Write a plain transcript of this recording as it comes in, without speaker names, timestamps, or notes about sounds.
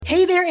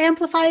Hey there,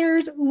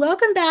 amplifiers.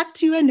 Welcome back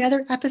to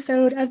another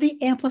episode of the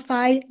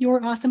Amplify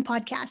Your Awesome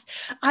podcast.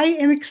 I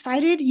am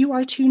excited you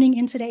are tuning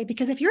in today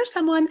because if you're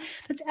someone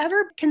that's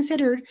ever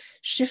considered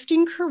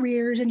shifting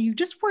careers and you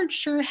just weren't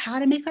sure how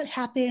to make that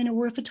happen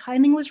or if the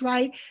timing was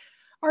right,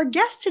 our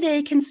guest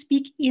today can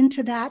speak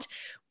into that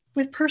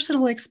with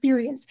personal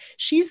experience.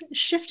 She's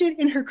shifted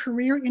in her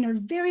career in a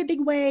very big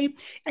way.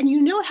 And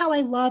you know how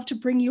I love to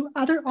bring you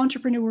other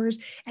entrepreneurs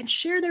and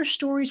share their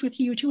stories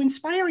with you to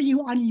inspire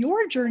you on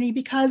your journey,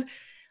 because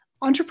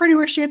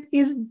entrepreneurship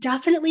is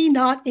definitely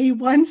not a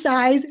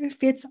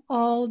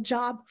one-size-fits-all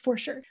job for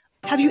sure.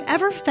 Have you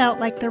ever felt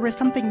like there was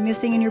something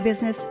missing in your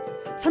business?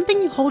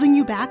 Something holding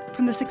you back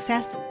from the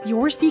success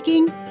you're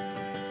seeking?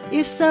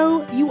 If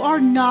so, you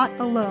are not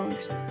alone.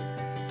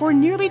 For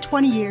nearly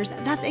 20 years,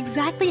 that's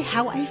exactly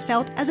how I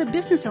felt as a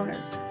business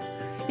owner.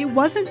 It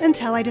wasn't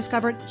until I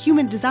discovered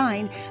human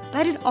design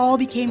that it all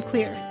became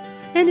clear.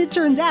 And it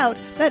turns out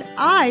that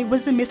I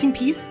was the missing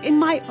piece in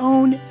my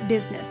own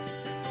business.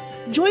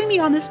 Join me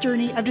on this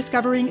journey of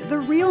discovering the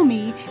real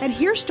me and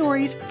hear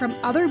stories from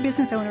other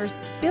business owners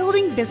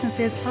building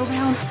businesses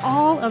around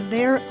all of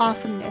their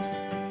awesomeness.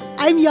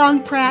 I'm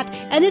Yang Pratt,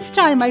 and it's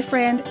time, my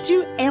friend,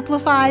 to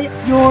amplify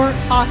your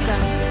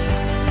awesome.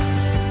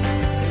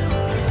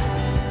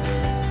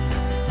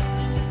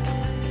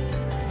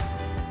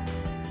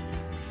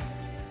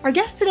 Our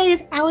guest today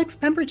is Alex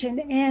Pemberton,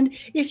 and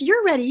if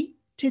you're ready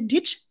to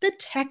ditch the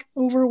tech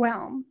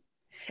overwhelm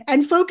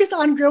and focus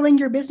on growing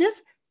your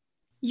business,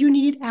 you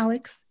need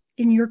Alex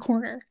in your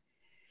corner.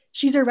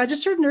 She's a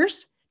registered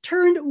nurse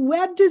turned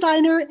web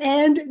designer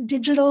and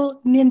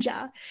digital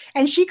ninja,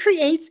 and she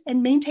creates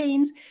and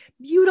maintains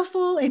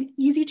beautiful and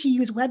easy to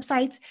use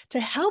websites to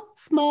help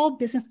small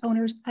business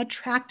owners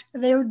attract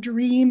their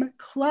dream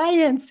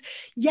clients.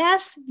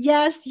 Yes,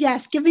 yes,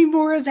 yes. Give me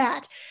more of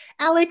that.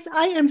 Alex,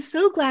 I am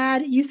so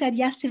glad you said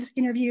yes to this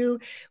interview.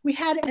 We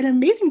had an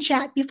amazing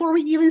chat before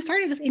we even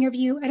started this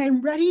interview, and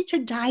I'm ready to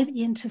dive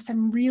into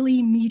some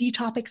really meaty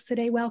topics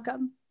today.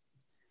 Welcome.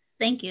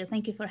 Thank you.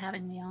 Thank you for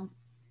having me on.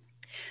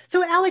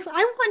 So, Alex,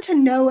 I want to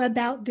know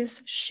about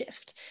this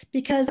shift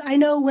because I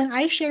know when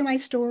I share my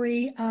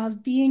story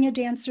of being a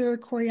dancer,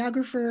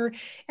 choreographer,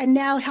 and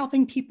now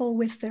helping people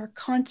with their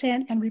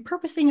content and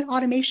repurposing and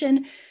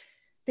automation,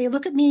 they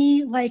look at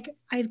me like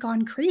I've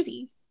gone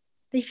crazy.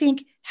 They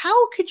think,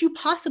 how could you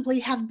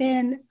possibly have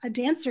been a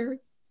dancer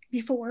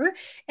before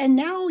and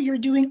now you're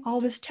doing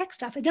all this tech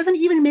stuff? It doesn't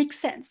even make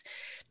sense.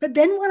 But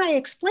then when I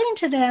explain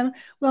to them,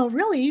 well,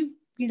 really,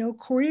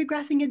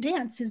 choreographing a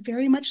dance is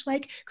very much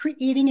like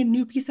creating a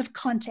new piece of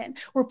content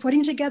or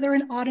putting together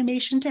an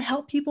automation to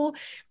help people,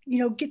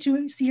 get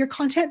to see your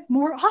content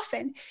more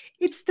often.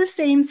 It's the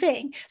same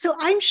thing. So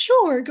I'm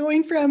sure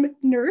going from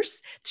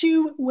nurse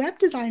to web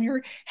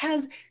designer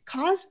has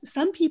caused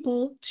some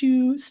people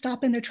to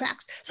stop in their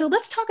tracks. So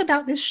let's talk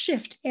about this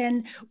shift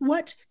and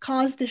what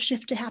caused this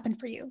shift to happen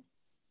for you.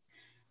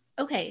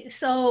 Okay,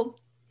 so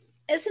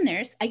as a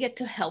nurse, I get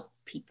to help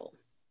people.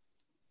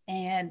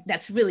 And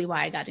that's really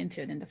why I got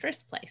into it in the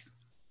first place.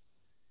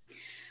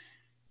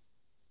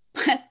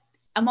 But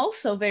I'm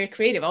also very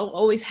creative. I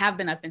always have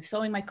been. I've been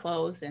sewing my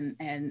clothes and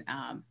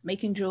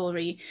making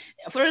jewelry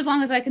for as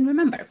long as I can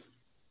remember.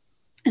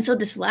 And so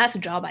this last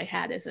job I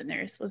had as a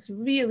nurse was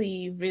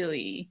really,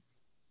 really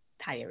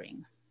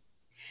tiring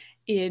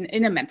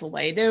in a mental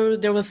way.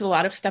 There was a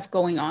lot of stuff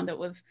going on that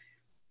was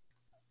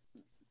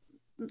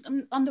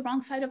on the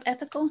wrong side of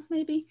ethical,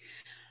 maybe.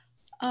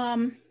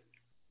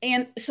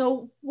 And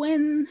so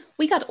when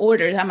we got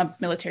orders, I'm a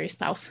military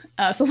spouse.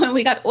 So when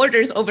we got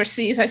orders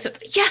overseas, I said,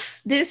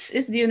 yes, this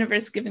is the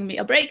universe giving me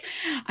a break.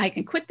 I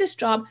can quit this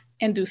job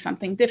and do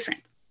something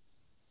different.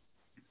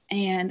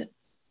 And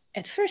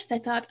at first I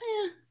thought,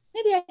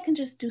 maybe I can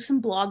just do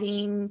some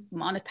blogging,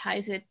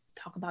 monetize it,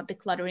 talk about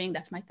decluttering.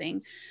 That's my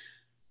thing.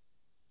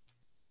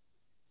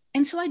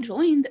 And so I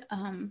joined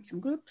some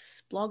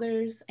groups,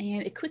 bloggers,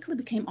 and it quickly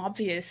became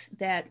obvious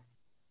that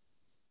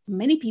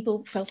many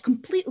people felt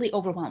completely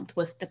overwhelmed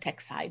with the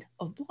tech side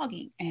of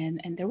blogging and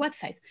their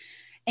websites.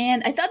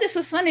 And I thought this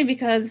was funny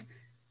because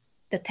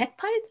the tech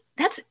part,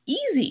 that's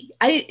easy.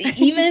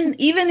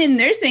 Even in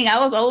nursing, I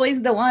was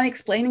always the one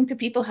explaining to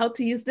people how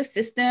to use the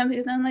system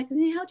because I'm like,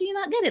 how do you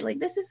not get it? Like,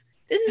 this is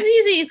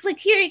easy. You click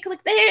here, you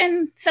click there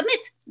and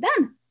submit,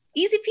 done.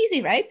 Easy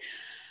peasy, right?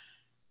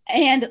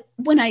 And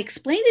when I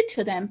explained it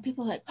to them,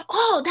 people were like,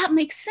 oh, that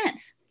makes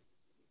sense.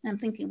 And I'm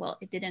thinking, well,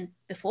 it didn't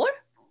before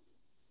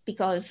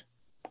because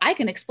I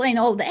can explain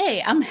all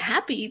day. I'm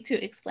happy to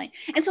explain.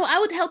 And so I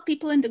would help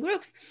people in the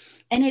groups.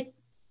 And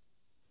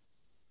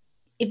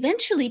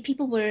eventually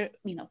people were,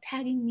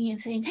 tagging me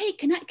and saying, hey,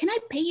 can I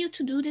pay you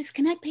to do this?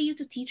 Can I pay you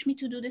to teach me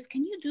to do this?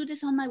 Can you do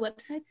this on my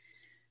website?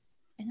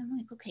 And I'm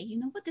like, okay, you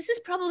know what? This is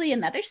probably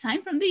another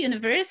sign from the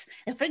universe.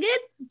 And forget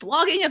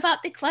blogging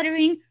about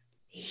decluttering.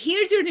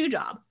 Here's your new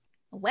job,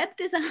 web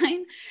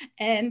design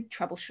and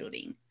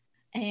troubleshooting.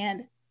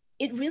 And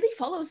it really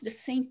follows the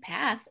same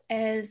path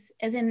as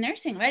in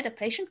nursing, right? A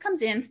patient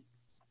comes in,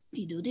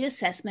 you do the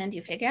assessment,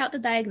 you figure out the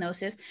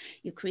diagnosis,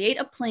 you create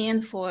a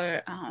plan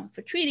for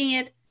treating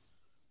it,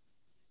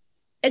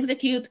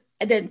 execute,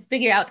 and then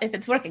figure out if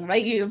it's working,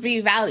 right? You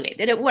reevaluate.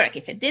 Did it work?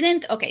 If it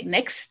didn't, okay,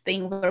 next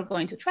thing we're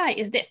going to try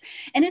is this.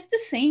 And it's the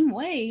same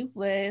way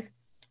with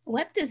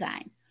web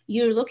design.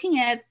 You're looking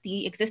at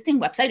the existing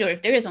website, or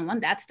if there isn't one,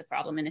 that's the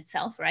problem in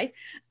itself, right?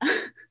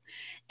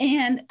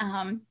 And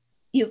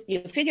you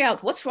figure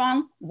out what's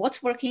wrong,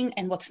 what's working,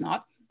 and what's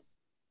not.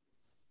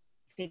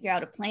 Figure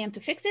out a plan to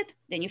fix it,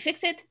 then you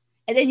fix it,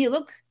 and then you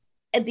look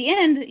at the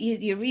end,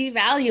 you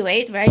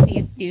reevaluate,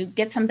 right? You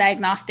get some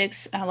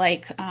diagnostics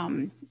like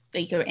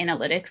your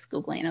analytics,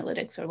 Google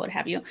Analytics or what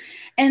have you,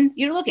 and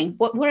you're looking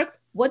what worked,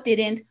 what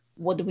didn't,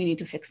 what do we need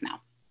to fix now?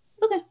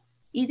 Okay,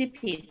 easy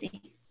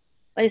peasy.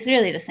 But it's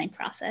really the same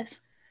process.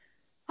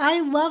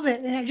 I love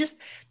it. And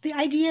the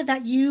idea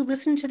that you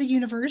listened to the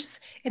universe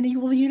and the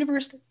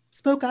universe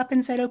spoke up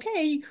and said,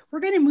 okay, we're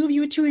going to move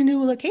you to a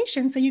new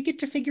location. So you get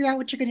to figure out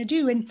what you're going to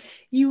do. And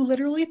you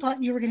literally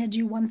thought you were going to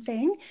do one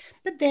thing.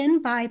 But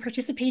then by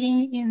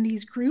participating in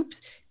these groups,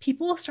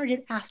 people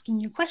started asking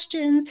you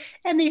questions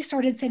and they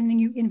started sending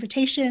you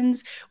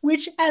invitations,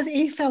 which as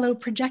a fellow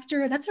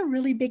projector, that's a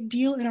really big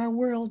deal in our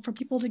world for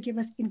people to give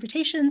us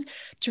invitations,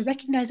 to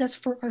recognize us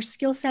for our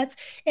skill sets.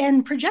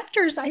 And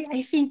projectors,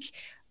 I think,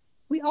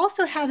 we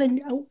also have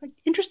an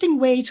interesting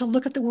way to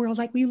look at the world.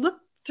 Like we look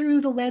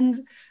through the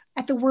lens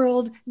at the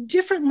world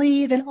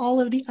differently than all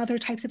of the other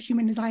types of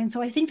human design.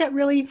 So I think that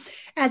really,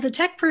 as a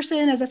tech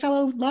person, as a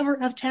fellow lover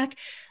of tech,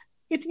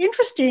 it's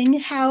interesting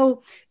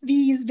how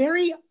these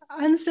very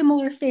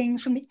unsimilar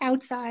things from the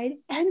outside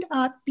end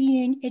up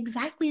being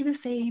exactly the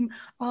same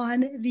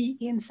on the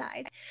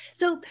inside.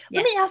 So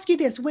let me ask you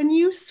this. When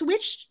you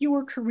switched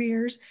your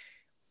careers,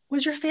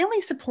 was your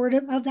family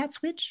supportive of that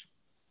switch?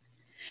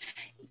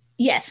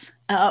 Yes.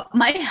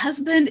 My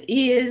husband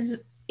is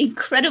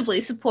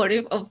incredibly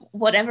supportive of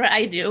whatever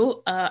I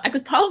do. I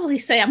could probably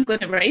say I'm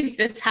going to raise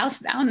this house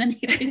down and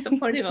he'd be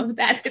supportive of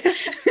that.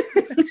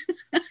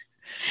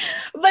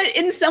 But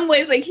in some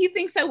ways, like he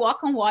thinks I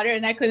walk on water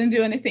and I couldn't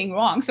do anything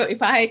wrong. So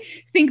if I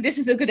think this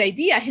is a good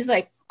idea, he's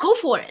like, go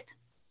for it.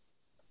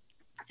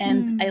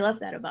 And I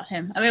love that about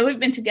him. I mean, we've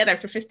been together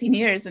for 15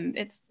 years and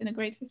it's been a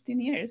great 15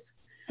 years.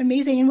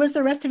 Amazing. And was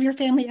the rest of your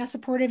family as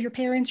supportive, your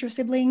parents, your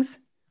siblings?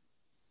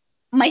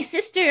 My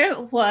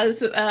sister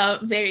was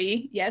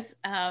yes.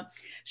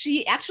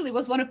 She actually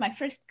was one of my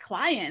first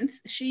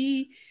clients.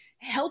 She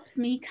helped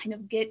me kind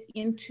of get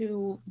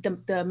into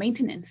the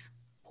maintenance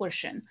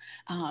portion.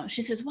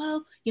 She says,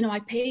 well, I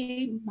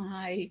pay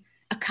my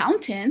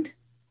accountant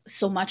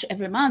so much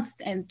every month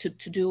and to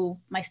do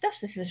my stuff.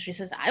 She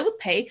says, I would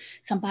pay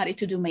somebody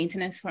to do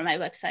maintenance for my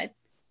website.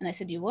 And I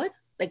said, you would?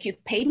 Like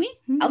you'd pay me?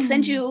 I'll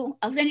send you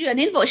an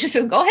invoice. She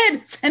said, go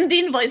ahead, send the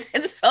invoice.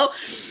 And so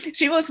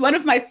she was one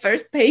of my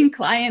first paying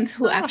clients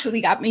who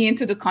actually got me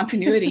into the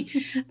continuity.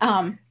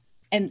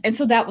 And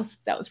so that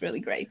was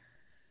really great.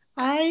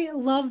 I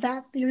love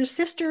that your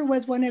sister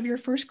was one of your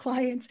first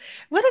clients.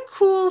 What a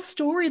cool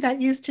story that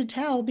is to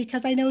tell,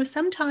 because I know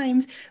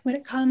sometimes when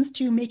it comes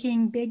to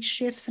making big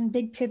shifts and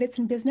big pivots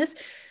in business,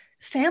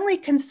 family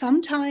can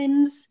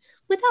sometimes,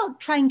 without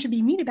trying to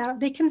be mean about it,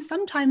 they can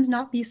sometimes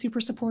not be super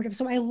supportive.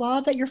 So I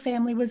love that your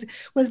family was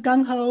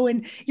gung-ho,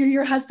 and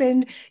your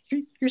husband,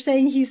 you're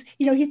saying he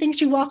thinks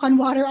you walk on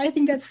water. I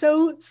think that's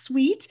so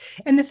sweet.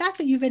 And the fact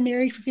that you've been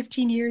married for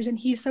 15 years and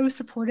he's so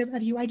supportive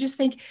of you, I just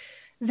think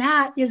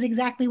that is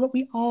exactly what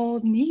we all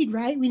need,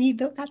 right? We need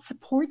that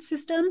support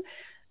system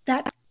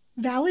that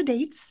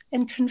validates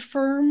and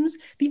confirms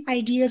the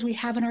ideas we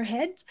have in our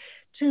heads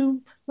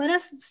to let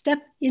us step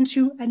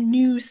into a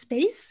new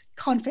space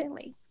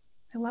confidently.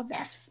 I love that.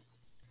 Yes.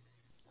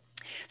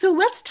 So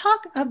let's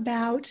talk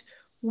about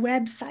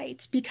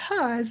websites,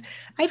 because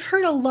I've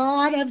heard a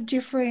lot of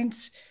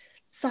different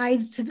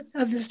sides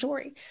of the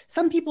story.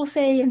 Some people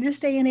say in this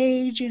day and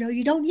age,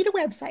 you don't need a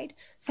website.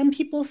 Some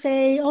people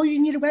say, oh,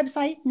 you need a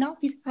website, not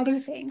these other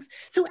things.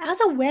 So as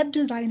a web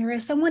designer,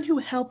 as someone who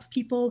helps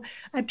people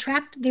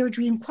attract their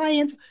dream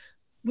clients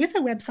with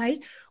a website,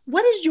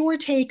 what is your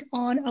take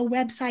on a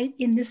website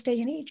in this day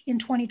and age in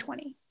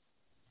 2020?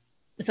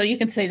 So you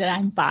can say that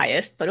I'm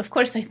biased, but of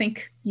course I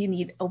think you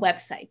need a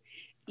website.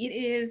 It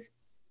is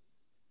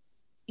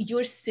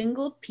your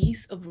single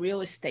piece of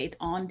real estate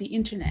on the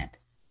internet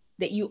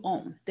that you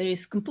own, that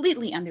is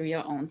completely under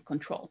your own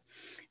control,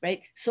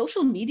 right?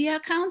 Social media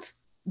accounts,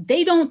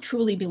 they don't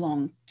truly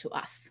belong to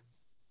us.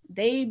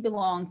 They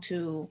belong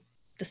to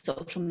the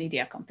social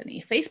media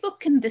company.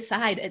 Facebook can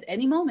decide at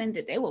any moment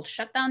that they will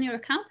shut down your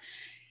account,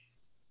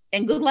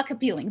 and good luck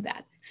appealing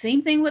that.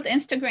 Same thing with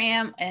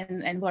Instagram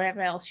and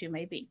wherever else you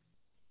may be.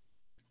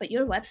 But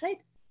your website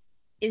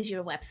is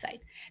your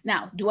website.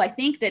 Now, do I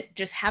think that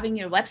just having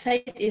your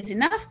website is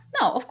enough?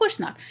 No, of course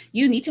not.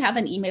 You need to have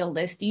an email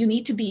list. You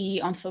need to be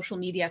on social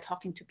media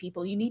talking to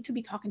people. You need to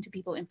be talking to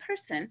people in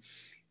person.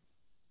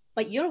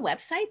 But your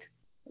website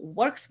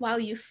works while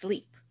you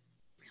sleep.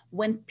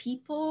 When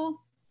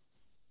people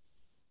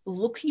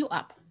look you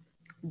up,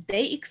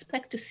 they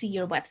expect to see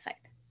your website.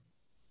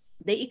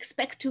 They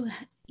expect to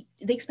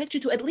they expect you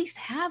to at least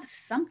have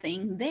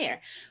something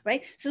there,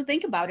 right? So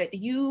think about it.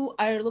 You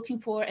are looking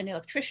for an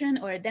electrician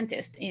or a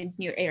dentist in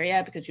your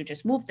area because you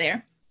just moved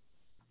there.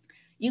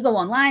 You go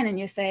online and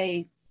you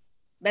say,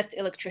 best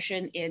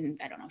electrician in,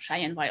 I don't know,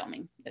 Cheyenne,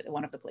 Wyoming,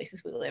 one of the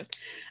places we lived.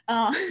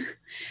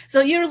 So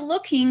you're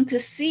looking to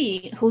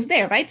see who's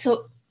there, right?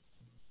 So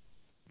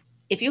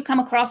if you come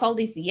across all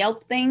these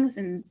Yelp things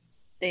and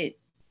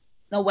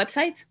no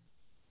websites,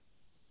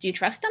 do you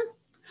trust them?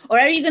 Or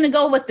are you going to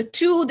go with the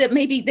two that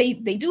maybe they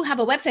do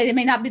have a website? It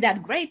may not be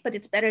that great, but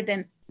it's better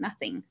than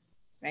nothing,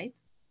 right?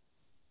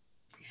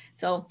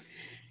 So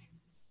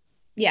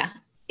yeah,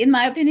 in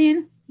my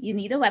opinion, you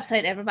need a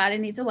website. Everybody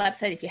needs a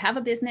website. If you have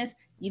a business,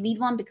 you need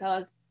one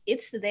because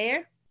it's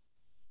there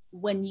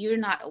when you're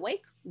not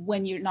awake,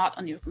 when you're not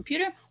on your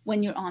computer,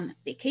 when you're on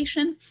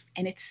vacation,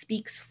 and it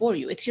speaks for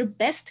you. It's your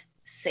best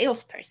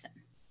salesperson.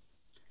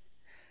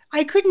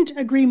 I couldn't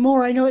agree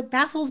more. I know it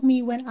baffles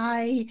me when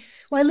I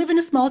live in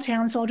a small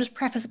town, so I'll just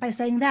preface by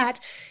saying that.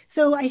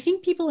 So I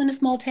think people in a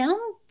small town,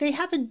 they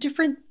have a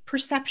different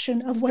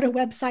perception of what a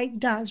website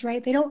does,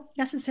 right? They don't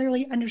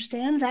necessarily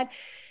understand that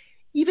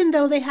even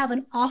though they have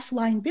an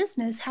offline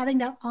business, having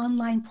that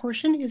online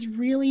portion is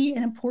really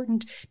an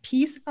important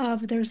piece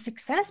of their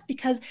success,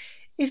 because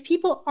if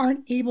people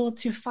aren't able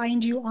to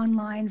find you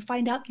online,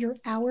 find out your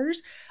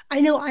hours,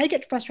 I know I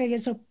get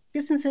frustrated. So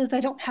businesses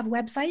that don't have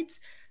websites,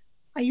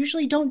 I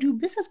usually don't do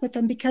business with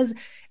them because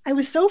I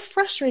was so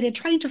frustrated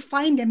trying to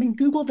find them and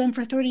Google them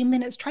for 30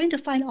 minutes, trying to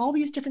find all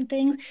these different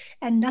things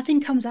and nothing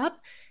comes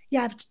up.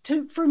 Yeah,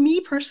 for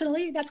me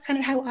personally, that's kind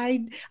of how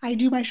I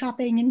do my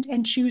shopping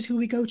and choose who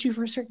we go to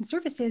for certain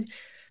services.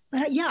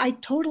 But yeah, I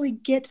totally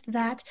get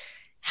that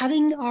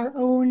having our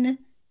own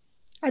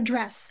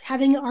address,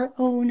 having our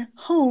own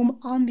home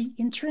on the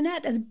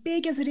internet, as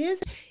big as it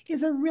is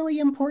a really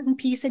important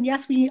piece. And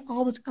yes, we need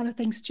all those other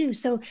things too.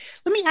 So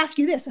let me ask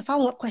you this, a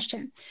follow-up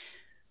question.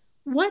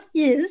 What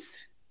is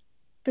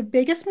the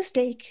biggest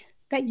mistake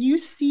that you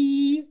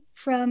see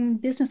from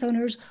business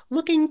owners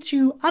looking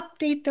to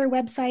update their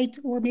websites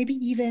or maybe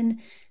even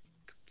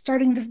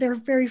starting their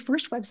very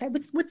first website?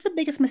 What's the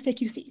biggest mistake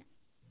you see?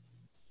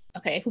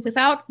 Okay,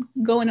 without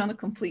going on a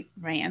complete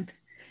rant,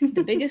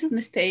 the biggest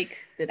mistake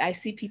that I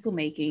see people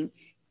making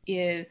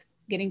is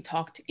getting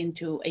talked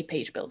into a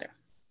page builder.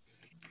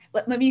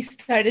 Let me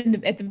start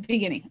at the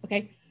beginning,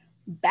 okay?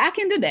 Back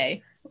in the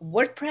day,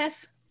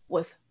 WordPress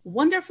was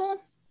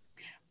wonderful,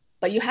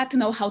 but you had to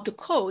know how to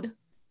code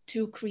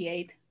to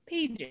create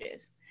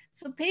pages.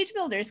 So page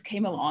builders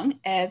came along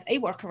as a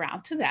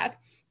workaround to that,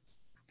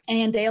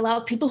 and they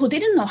allowed people who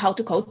didn't know how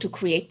to code to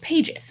create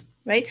pages,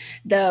 right?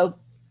 The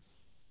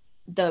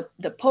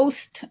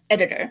post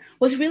editor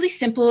was really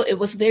simple. It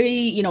was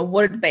very,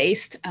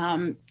 Word-based.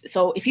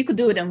 So if you could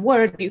do it in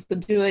Word, you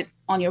could do it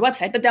on your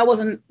website, but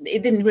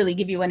it didn't really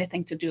give you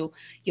anything to do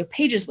your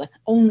pages with,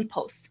 only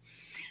posts.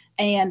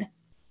 And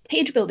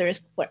page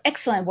builders were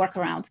excellent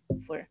workarounds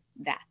for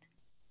that.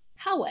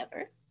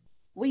 However,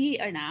 we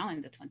are now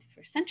in the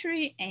 21st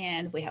century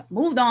and we have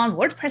moved on.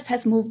 WordPress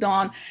has moved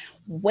on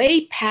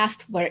way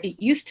past where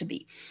it used to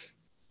be.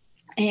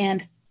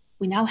 And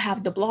we now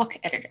have the block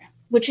editor,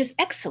 which is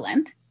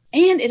excellent.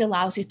 And it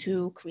allows you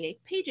to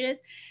create pages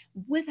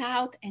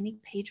without any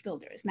page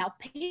builders. Now,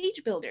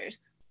 page builders,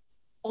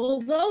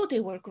 although they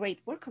were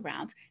great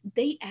workarounds,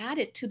 they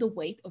added to the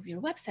weight of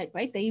your website,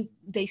 right?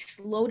 They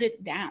slowed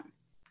it down.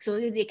 So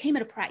they came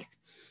at a price.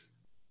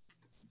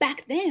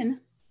 Back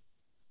then,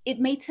 it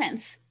made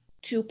sense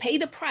to pay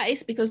the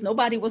price because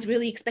nobody was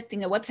really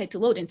expecting a website to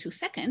load in 2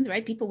 seconds,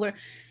 right?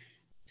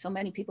 So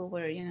many people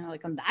were,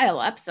 like on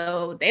dial-up,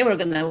 so they were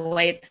going to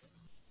wait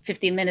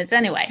 15 minutes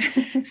anyway.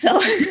 So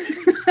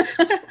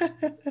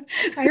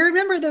I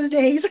remember those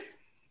days.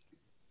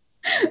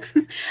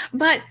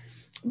 But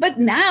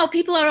now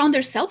people are on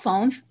their cell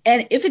phones,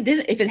 and if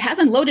it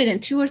hasn't loaded in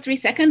 2 or 3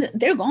 seconds,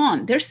 they're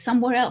gone. They're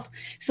somewhere else.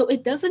 So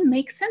it doesn't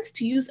make sense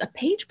to use a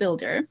page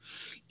builder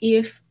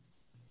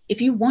if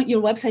you want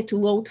your website to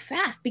load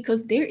fast,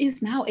 because there is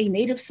now a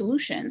native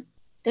solution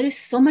that is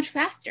so much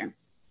faster.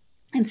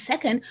 And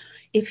second,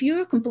 if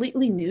you're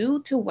completely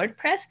new to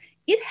WordPress,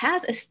 it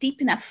has a steep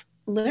enough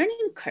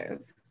learning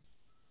curve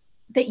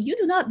that you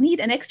do not need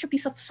an extra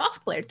piece of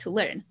software to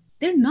learn.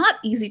 They're not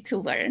easy to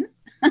learn,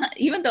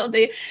 even though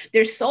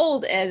they're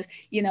sold as,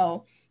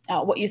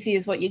 what you see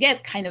is what you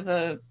get, kind of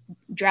a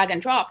drag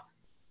and drop.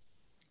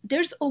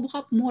 There's a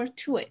lot more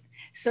to it.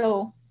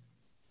 So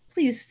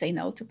please say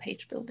no to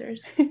page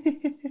builders.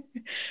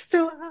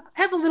 So I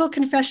have a little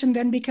confession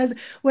then, because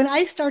when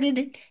I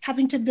started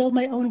having to build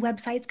my own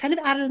websites, kind of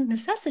out of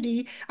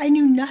necessity, I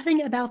knew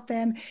nothing about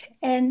them,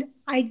 and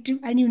I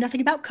knew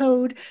nothing about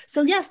code.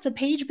 So yes, the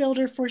page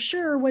builder for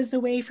sure was the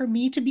way for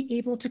me to be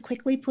able to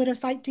quickly put a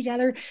site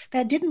together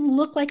that didn't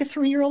look like a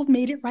 3-year-old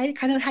made it, right? It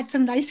kind of had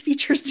some nice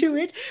features to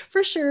it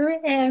for sure.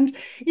 And,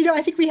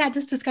 I think we had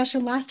this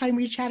discussion last time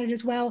we chatted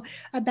as well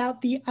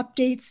about the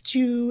updates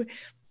to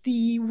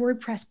the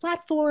WordPress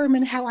platform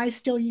and how I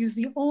still use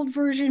the old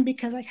version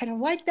because I kind of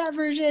like that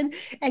version.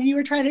 And you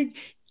were trying to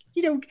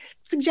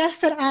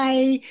suggest that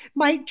I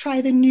might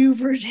try the new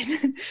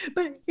version.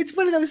 But it's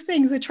one of those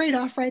things, the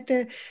trade-off, right?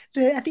 The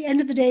at the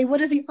end of the day,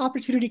 what is the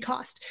opportunity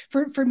cost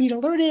for me to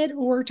learn it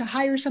or to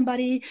hire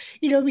somebody,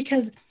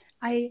 because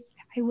I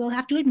will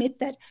have to admit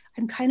that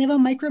I'm kind of a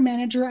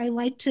micromanager. I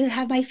like to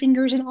have my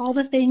fingers in all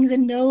the things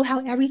and know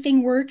how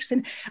everything works.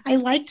 And I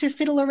like to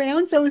fiddle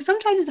around. So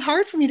sometimes it's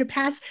hard for me to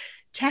pass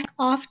tech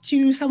off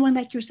to someone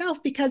like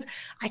yourself, because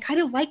I kind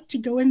of like to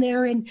go in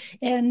there and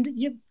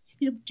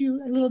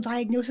do a little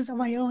diagnosis on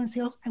my own and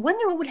say, oh, I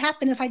wonder what would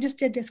happen if I just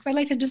did this, because I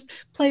like to just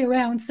play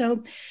around.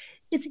 So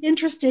it's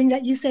interesting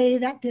that you say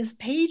that this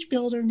page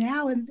builder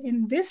now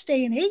in this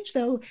day and age,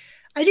 though,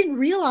 I didn't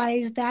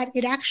realize that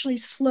it actually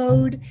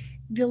slowed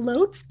the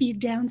load speed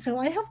down. So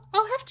I'll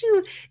have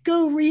to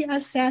go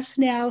reassess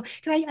now.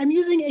 I'm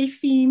using a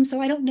theme,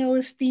 so I don't know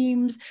if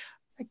themes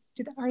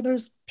are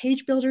those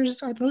page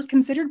builders, are those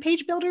considered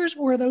page builders,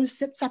 or are those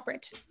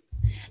separate?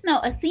 No,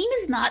 a theme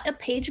is not a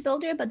page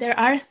builder, but there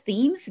are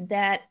themes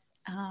that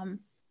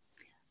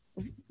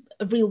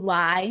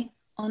rely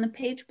on a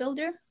page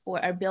builder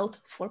or are built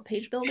for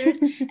page builders.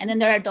 And then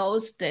there are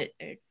those that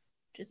are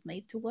just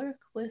made to work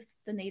with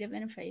the native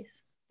interface.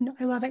 No,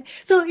 I love it.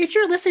 So if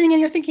you're listening and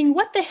you're thinking,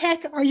 what the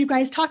heck are you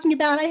guys talking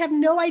about? I have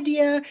no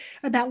idea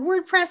about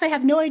WordPress. I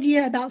have no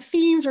idea about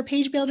themes or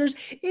page builders.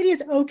 It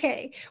is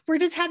okay. We're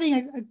just having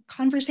a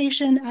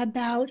conversation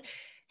about,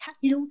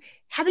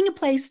 having a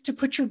place to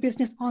put your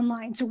business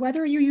online. So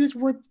whether you use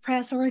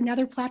WordPress or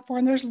another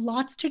platform, there's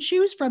lots to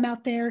choose from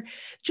out there.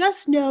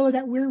 Just know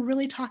that we're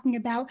really talking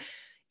about,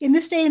 in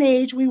this day and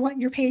age, we want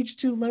your page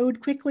to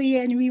load quickly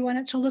and we want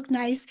it to look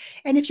nice.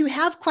 And if you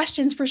have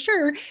questions, for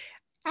sure,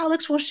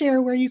 Alex will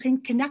share where you can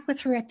connect with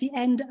her at the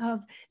end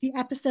of the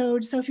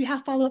episode. So if you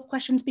have follow-up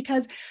questions,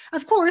 because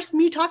of course,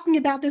 me talking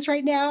about this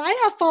right now, I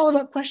have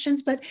follow-up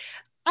questions, but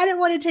I don't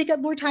want to take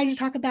up more time to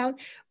talk about,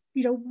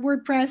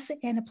 WordPress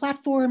and the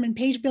platform and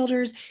page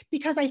builders,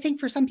 because I think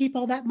for some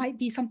people that might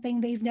be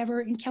something they've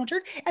never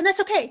encountered, and that's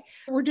okay.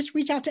 Or just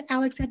reach out to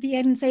Alex at the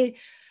end and say,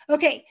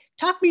 okay,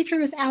 talk me through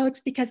this,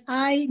 Alex, because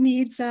I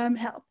need some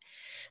help.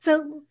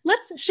 So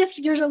let's shift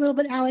gears a little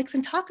bit, Alex,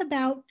 and talk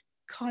about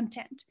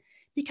content.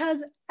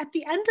 Because at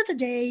the end of the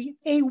day,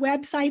 a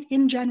website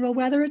in general,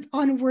 whether it's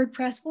on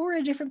WordPress or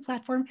a different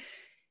platform,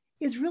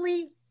 is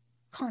really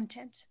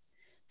content.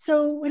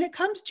 So when it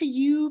comes to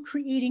you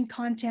creating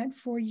content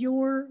for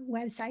your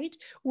website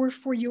or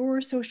for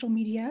your social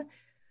media,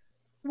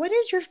 what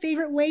is your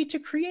favorite way to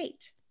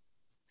create?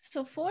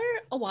 So for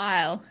a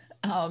while,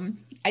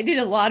 I did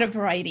a lot of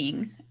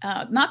writing,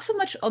 not so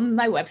much on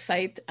my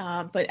website,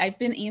 but I've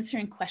been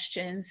answering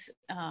questions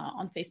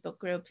on Facebook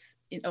groups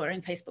or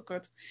in Facebook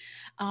groups.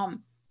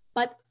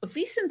 But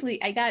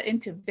recently I got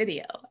into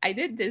video. I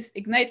did this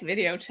Ignite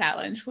Video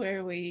Challenge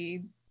where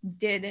we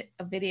did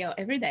a video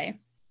every day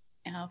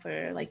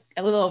for like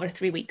a little over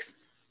 3 weeks.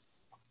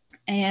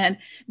 And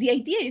the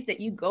idea is that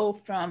you go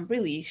from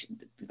really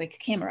like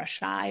camera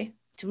shy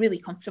to really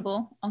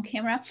comfortable on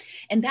camera.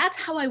 And that's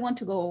how I want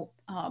to go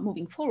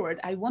moving forward.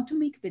 I want to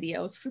make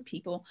videos for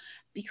people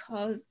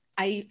because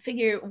I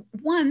figure,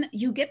 one,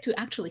 you get to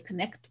actually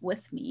connect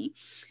with me.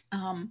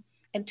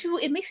 And two,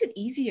 it makes it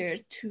easier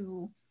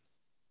to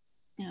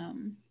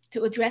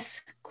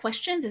address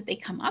questions as they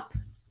come up.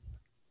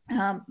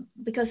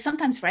 Because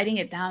sometimes writing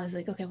it down is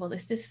like, okay, well,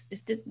 is this,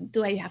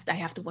 do I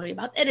have to worry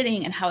about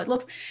editing and how it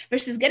looks,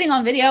 versus getting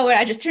on video where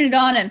I just turn it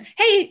on and,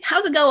 hey,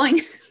 how's it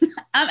going?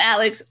 I'm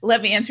Alex.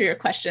 Let me answer your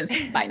questions.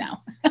 Bye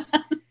now.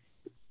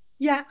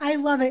 Yeah, I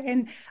love it.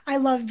 And I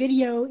love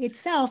video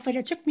itself. And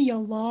it took me a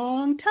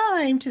long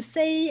time to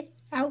say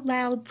out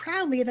loud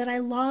proudly that I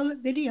love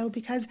video,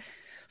 because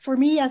for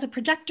me as a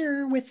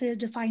projector with the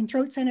Define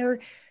Throat Center,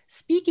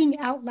 speaking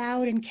out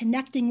loud and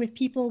connecting with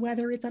people,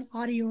 whether it's on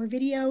audio or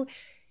video,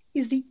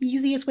 is the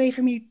easiest way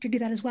for me to do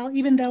that as well,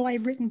 even though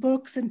I've written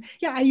books. And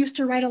yeah, I used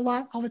to write a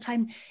lot all the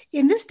time.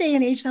 In this day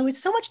and age, though, it's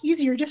so much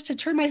easier just to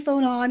turn my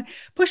phone on,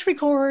 push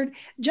record,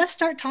 just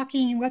start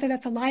talking, whether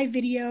that's a live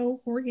video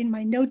or in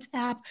my notes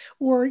app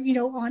or,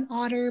 on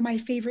Otter, my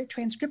favorite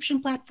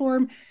transcription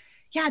platform.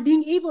 Yeah,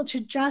 being able to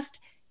just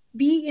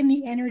be in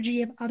the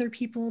energy of other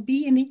people,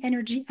 be in the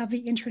energy of the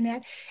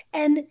internet.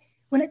 And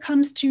when it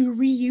comes to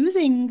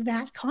reusing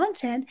that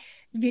content,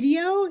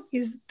 video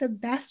is the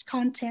best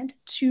content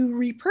to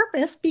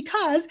repurpose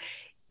because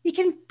it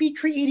can be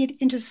created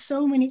into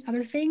so many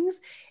other things.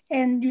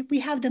 And we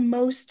have the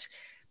most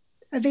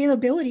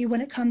availability when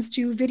it comes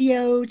to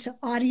video, to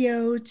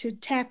audio, to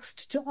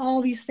text, to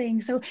all these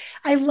things. So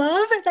I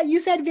love that you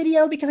said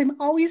video, because I'm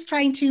always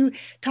trying to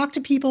talk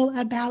to people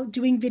about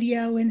doing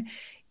video, and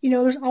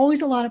there's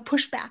always a lot of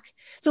pushback.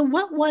 So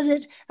what was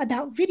it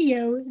about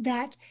video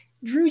that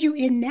drew you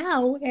in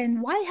now, and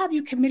why have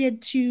you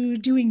committed to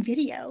doing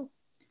video?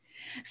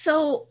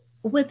 So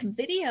with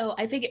video,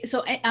 I figure,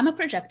 so I'm a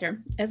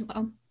projector as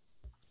well.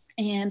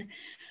 And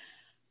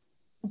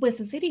with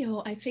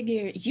video, I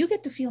figure you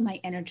get to feel my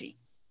energy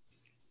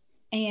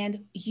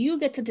and you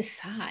get to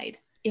decide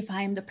if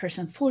I am the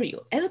person for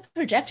you. As a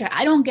projector,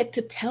 I don't get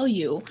to tell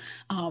you,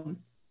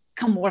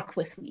 come work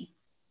with me,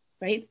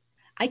 right?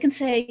 I can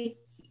say,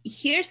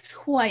 here's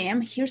who I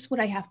am, here's what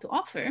I have to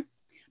offer.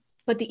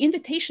 But the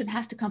invitation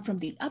has to come from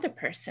the other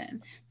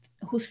person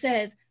who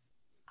says,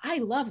 I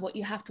love what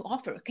you have to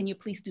offer. Can you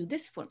please do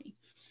this for me?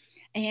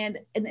 And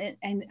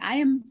I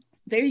am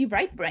very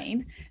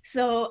right-brained.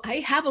 So I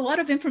have a lot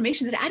of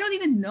information that I don't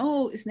even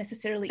know is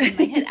necessarily in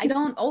my head. I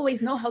don't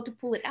always know how to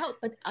pull it out,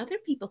 but other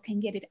people can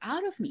get it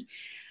out of me.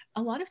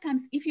 A lot of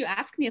times, if you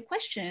ask me a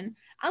question,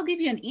 I'll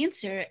give you an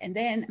answer. And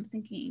then I'm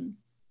thinking,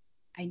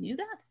 I knew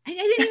that? I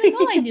didn't even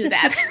know I knew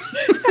that.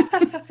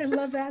 I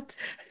love that.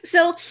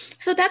 So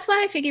that's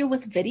why I figure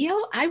with video,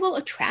 I will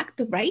attract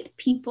the right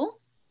people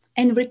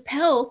and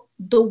repel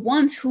the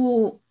ones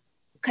who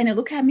kind of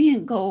look at me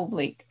and go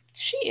like,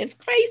 she is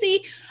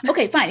crazy.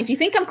 Okay, fine. If you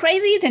think I'm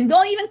crazy, then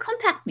don't even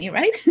contact me,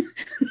 right?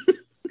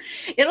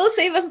 It'll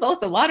save us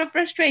both a lot of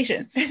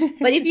frustration.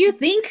 But if you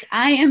think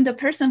I am the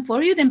person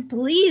for you, then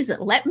please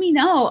let me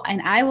know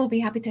and I will be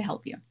happy to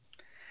help you.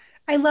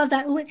 I love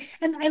that.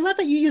 And I love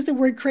that you use the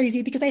word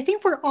crazy, because I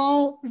think we're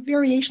all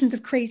variations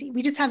of crazy.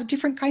 We just have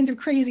different kinds of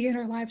crazy in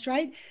our lives,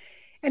 right?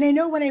 And I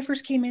know when I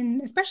first came in,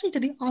 especially to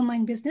the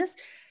online business,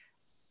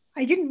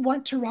 I didn't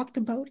want to rock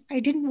the boat. I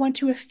didn't want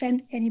to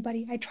offend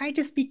anybody. I tried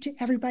to speak to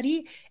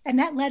everybody, and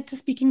that led to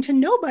speaking to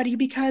nobody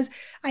because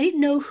I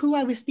didn't know who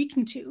I was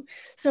speaking to.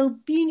 So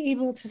being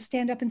able to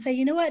stand up and say,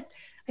 you know what,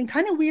 I'm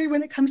kind of weird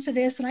when it comes to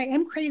this, and I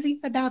am crazy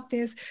about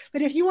this,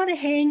 but if you want to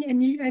hang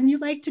and you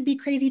like to be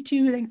crazy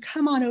too, then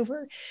come on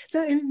over.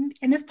 So,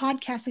 and this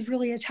podcast is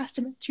really a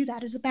testament to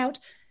that. It's about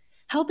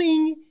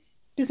helping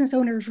business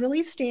owners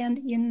really stand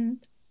in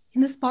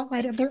the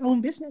spotlight of their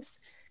own business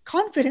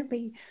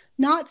confidently,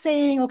 not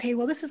saying, okay,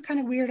 well, this is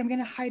kind of weird, I'm going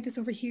to hide this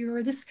over here,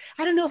 or this,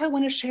 I don't know if I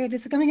want to share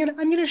this, I'm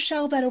going to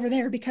shelve that over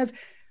there, because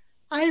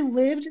I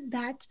lived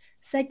that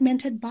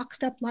segmented,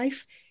 boxed up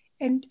life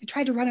and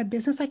tried to run a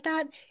business like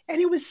that.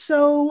 And it was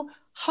so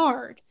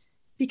hard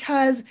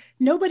because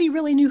nobody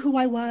really knew who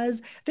I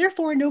was.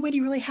 Therefore,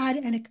 nobody really had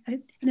an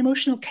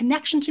emotional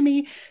connection to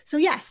me. So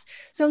yes.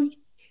 So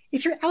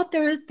if you're out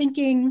there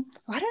thinking,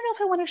 well, I don't know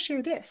if I want to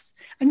share this,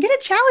 I'm going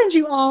to challenge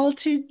you all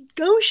to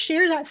go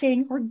share that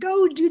thing or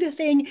go do the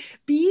thing.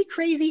 Be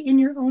crazy in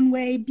your own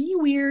way. Be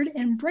weird.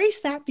 Embrace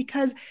that,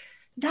 because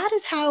that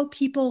is how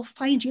people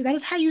find you. That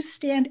is how you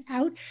stand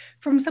out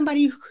from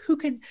somebody who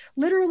could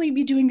literally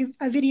be doing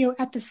a video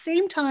at the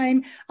same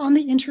time on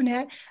the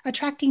internet,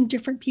 attracting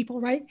different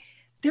people, right?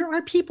 There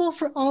are people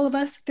for all of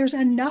us. There's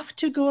enough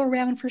to go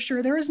around for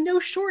sure. There is no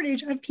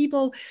shortage of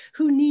people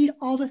who need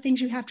all the things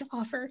you have to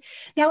offer.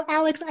 Now,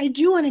 Alex, I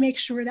do want to make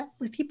sure that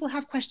if people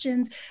have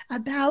questions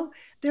about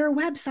their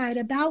website,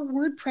 about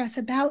WordPress,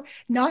 about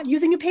not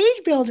using a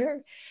page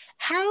builder,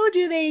 how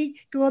do they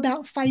go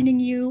about finding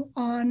you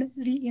on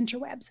the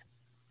interwebs?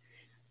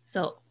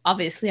 So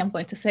obviously I'm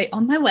going to say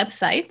on my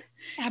website.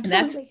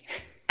 Absolutely.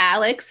 That's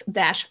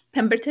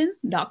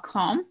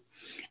alex-pemberton.com.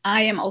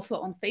 I am also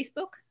on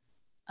Facebook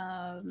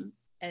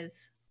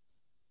as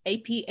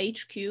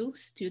APHQ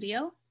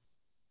Studio.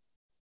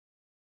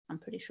 I'm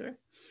pretty sure.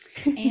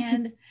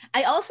 And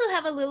I also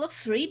have a little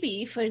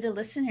freebie for the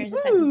listeners,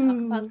 if I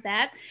can talk about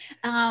that.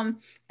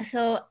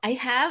 So I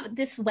have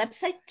this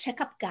website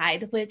checkup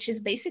guide, which is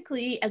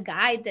basically a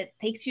guide that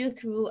takes you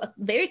through a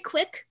very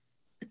quick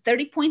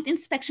 30-point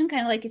inspection,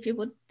 kind of like if you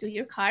would do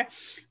your car,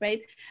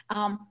 right?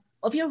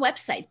 Of your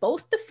website,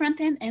 both the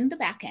front end and the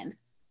back end.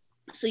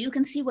 So you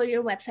can see where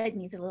your website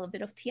needs a little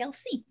bit of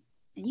TLC.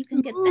 And you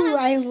can get that.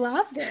 I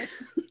love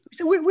this.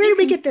 So where do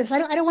we get this? I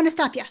don't want to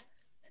stop you.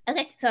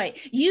 Okay, sorry.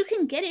 You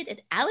can get it at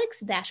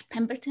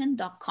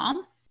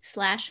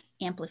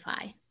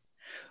alex-pemberton.com/amplify.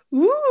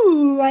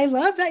 Ooh, I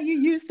love that you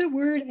use the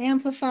word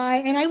amplify.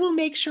 And I will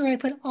make sure I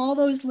put all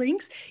those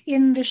links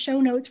in the show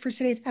notes for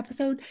today's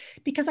episode,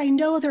 because I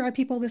know there are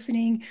people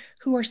listening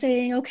who are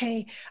saying,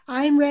 okay,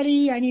 I'm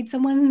ready. I need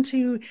someone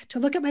to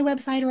look at my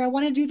website, or I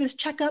want to do this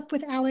checkup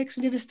with Alex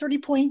and do this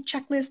 30-point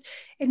checklist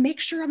and make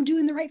sure I'm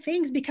doing the right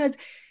things. Because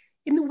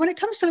when it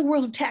comes to the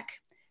world of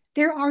tech,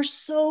 there are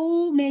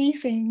so many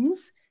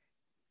things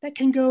that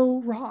can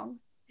go wrong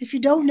if you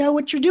don't know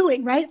what you're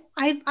doing, right?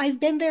 I've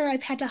been there.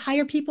 I've had to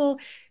hire people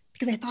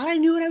because I thought I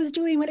knew what I was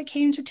doing when it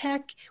came to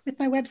tech with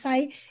my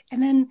website.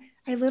 And then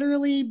I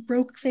literally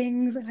broke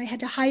things and I had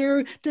to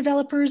hire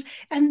developers,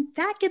 and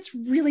that gets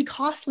really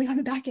costly on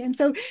the back end.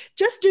 So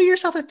just do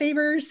yourself a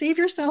favor, save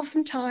yourself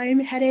some time,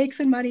 headaches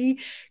and money,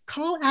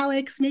 call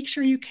Alex, make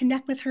sure you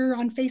connect with her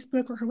on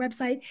Facebook or her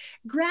website,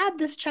 grab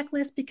this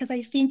checklist, because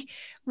I think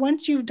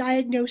once you've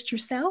diagnosed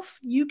yourself,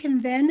 you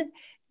can then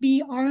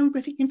be armed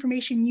with the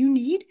information you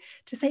need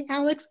to say,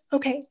 Alex,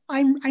 okay,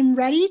 I'm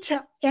ready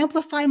to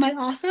amplify my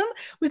awesome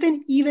with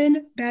an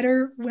even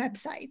better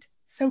website.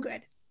 So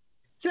good.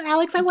 So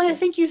Alex, I want to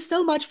thank you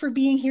so much for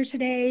being here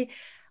today.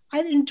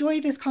 I've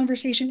enjoyed this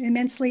conversation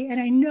immensely,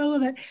 and I know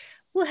that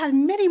we'll have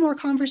many more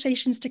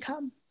conversations to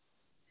come.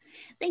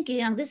 Thank you,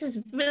 Young. This has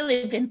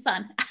really been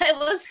fun. I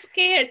was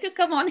scared to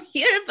come on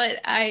here, but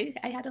I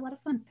had a lot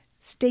of fun.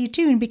 Stay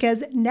tuned,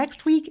 because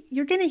next week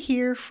you're going to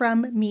hear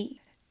from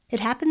me. It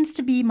happens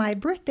to be my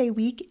birthday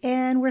week,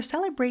 and we're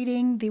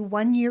celebrating the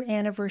 1-year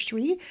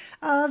anniversary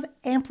of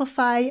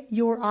Amplify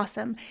Your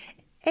Awesome.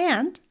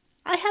 And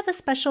I have a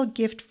special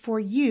gift for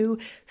you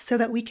so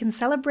that we can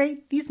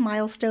celebrate these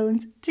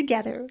milestones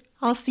together.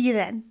 I'll see you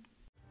then.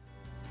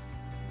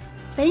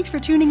 Thanks for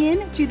tuning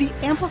in to the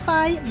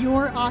Amplify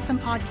Your Awesome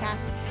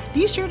podcast.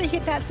 Be sure to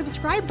hit that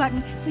subscribe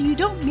button so you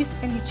don't miss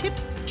any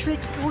tips,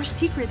 tricks, or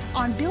secrets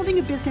on building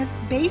a business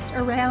based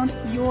around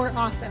your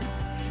awesome.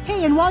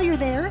 Hey, and while you're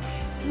there,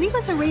 leave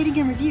us a rating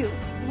and review.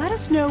 Let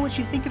us know what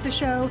you think of the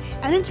show.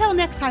 And until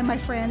next time, my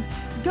friends,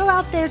 go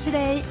out there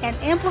today and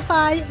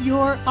amplify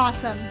your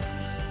awesome.